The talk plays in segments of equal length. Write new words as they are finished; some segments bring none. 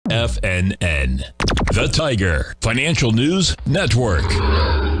TFNN, the Tiger Financial News Network.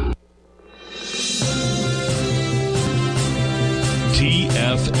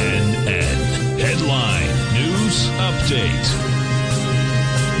 TFNN Headline News Update.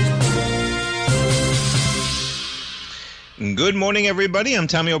 Good morning, everybody. I'm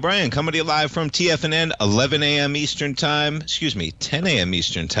Tommy O'Brien, coming to you live from TFNN, 11 a.m. Eastern Time. 10 a.m.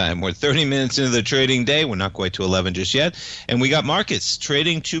 Eastern Time. We're 30 minutes into the trading day. We're not quite to 11 just yet. And we got markets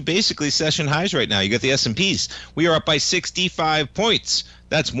trading to basically session highs right now. You got the S&Ps. We are up by 65 points.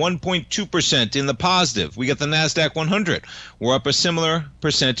 That's 1.2% in the positive. We got the NASDAQ 100. We're up a similar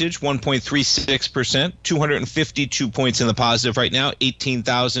percentage, 1.36%, 252 points in the positive right now,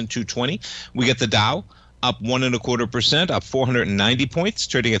 18,220. We got the Dow up 1.25%, up 490 points,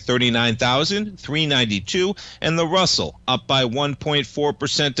 trading at 39,392, and the Russell up by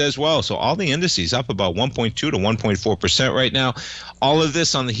 1.4% as well. So all the indices up about 1.2 to 1.4% right now. All of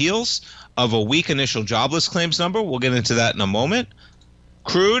this on the heels of a weak initial jobless claims number. We'll get into that in a moment.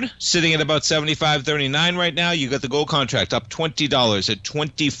 Crude sitting at about 75.39 right now. You got the gold contract up $20 at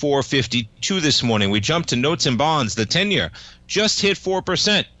 24.52 this morning. We jumped to notes and bonds. The 10-year just hit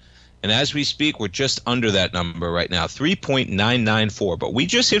 4%. And as we speak, we're just under that number right now, 3.994. But we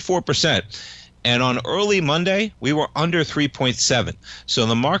just hit 4%. And on early Monday, we were under 3.7. So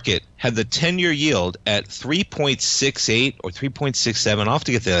the market had the 10-year yield at 3.68 or 3.67. I'll have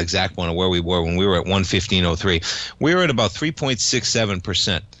to get the exact one of where we were when we were at 115.03. We were at about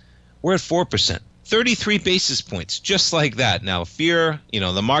 3.67%. We're at 4%. 33 basis points, just like that. Now, fear,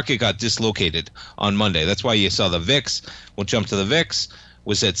 the market got dislocated on Monday. That's why you saw the VIX. We'll jump to the VIX.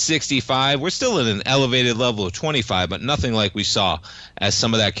 Was at 65. We're still at an elevated level of 25, but nothing like we saw as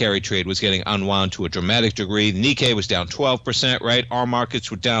some of that carry trade was getting unwound to a dramatic degree. Nikkei was down 12%, right? Our markets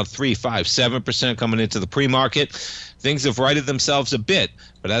were down 3, 5, 7% coming into the pre-market. Things have righted themselves a bit,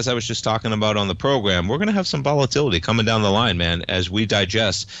 but as I was just talking about on the program, we're going to have some volatility coming down the line, man, as we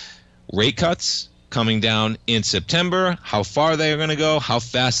digest rate cuts coming down in September, how far they are going to go, how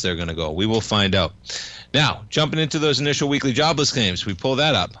fast they're going to go. We will find out. Now, jumping into those initial weekly jobless claims, we pull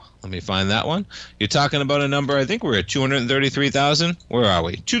that up. Let me find that one. You're talking about a number, I think we're at 233,000. Where are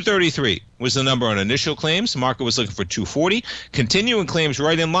we? 233 was the number on initial claims. The market was looking for 240. Continuing claims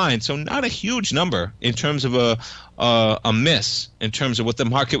right in line, so not a huge number in terms of a miss in terms of what the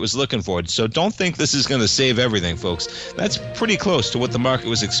market was looking for. So don't think this is going to save everything, folks. That's pretty close to what the market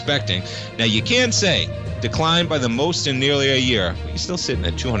was expecting. Now, you can say declined by the most in nearly a year, but you're still sitting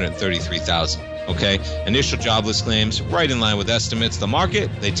at 233,000. Okay, initial jobless claims right in line with estimates. The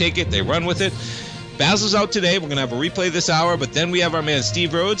market, they take it, they run with it. Basil's out today. We're going to have a replay this hour, but then we have our man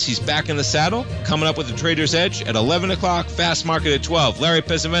Steve Rhodes. He's back in the saddle, coming up with the Trader's Edge at 11 o'clock, Fast Market at 12. Larry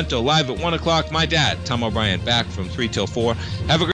Pesavento live at 1 o'clock. My dad, Tom O'Brien, back from 3 till 4. Have a great